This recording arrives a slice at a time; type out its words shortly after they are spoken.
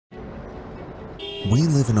We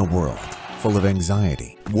live in a world full of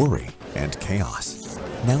anxiety, worry, and chaos.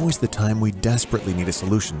 Now is the time we desperately need a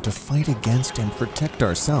solution to fight against and protect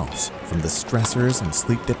ourselves from the stressors and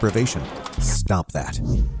sleep deprivation. Stop that.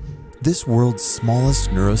 This world's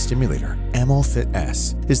smallest neurostimulator, amofit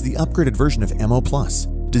S, is the upgraded version of Amo Plus,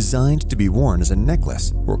 designed to be worn as a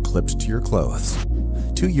necklace or clipped to your clothes.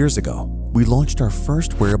 2 years ago, we launched our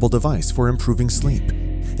first wearable device for improving sleep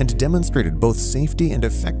and demonstrated both safety and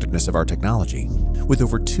effectiveness of our technology with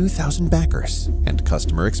over 2,000 backers and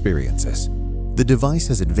customer experiences. The device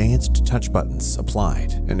has advanced touch buttons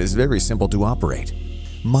applied and is very simple to operate.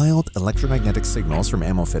 Mild electromagnetic signals from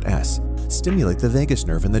amofit S stimulate the vagus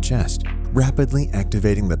nerve in the chest, rapidly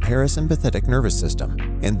activating the parasympathetic nervous system.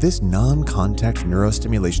 And this non-contact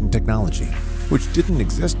neurostimulation technology, which didn't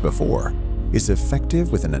exist before, is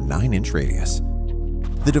effective within a 9-inch radius.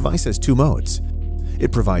 The device has 2 modes.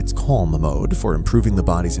 It provides calm mode for improving the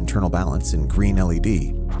body's internal balance in green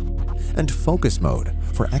LED, and focus mode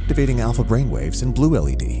for activating alpha brainwaves in blue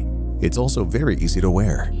LED. It's also very easy to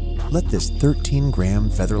wear. Let this 13-gram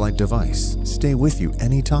featherlight device stay with you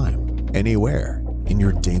anytime, anywhere in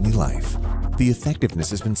your daily life. The effectiveness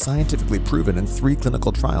has been scientifically proven in 3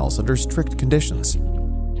 clinical trials under strict conditions.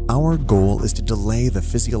 Our goal is to delay the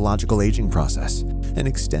physiological aging process and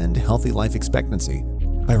extend healthy life expectancy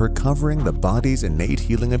by recovering the body's innate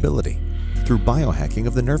healing ability through biohacking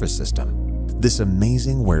of the nervous system. This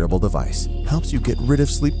amazing wearable device helps you get rid of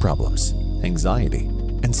sleep problems, anxiety,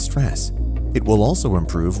 and stress. It will also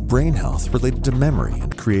improve brain health related to memory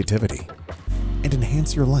and creativity, and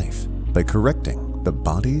enhance your life by correcting the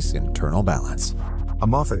body's internal balance.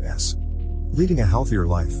 amofit S. Leading a healthier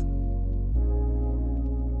life.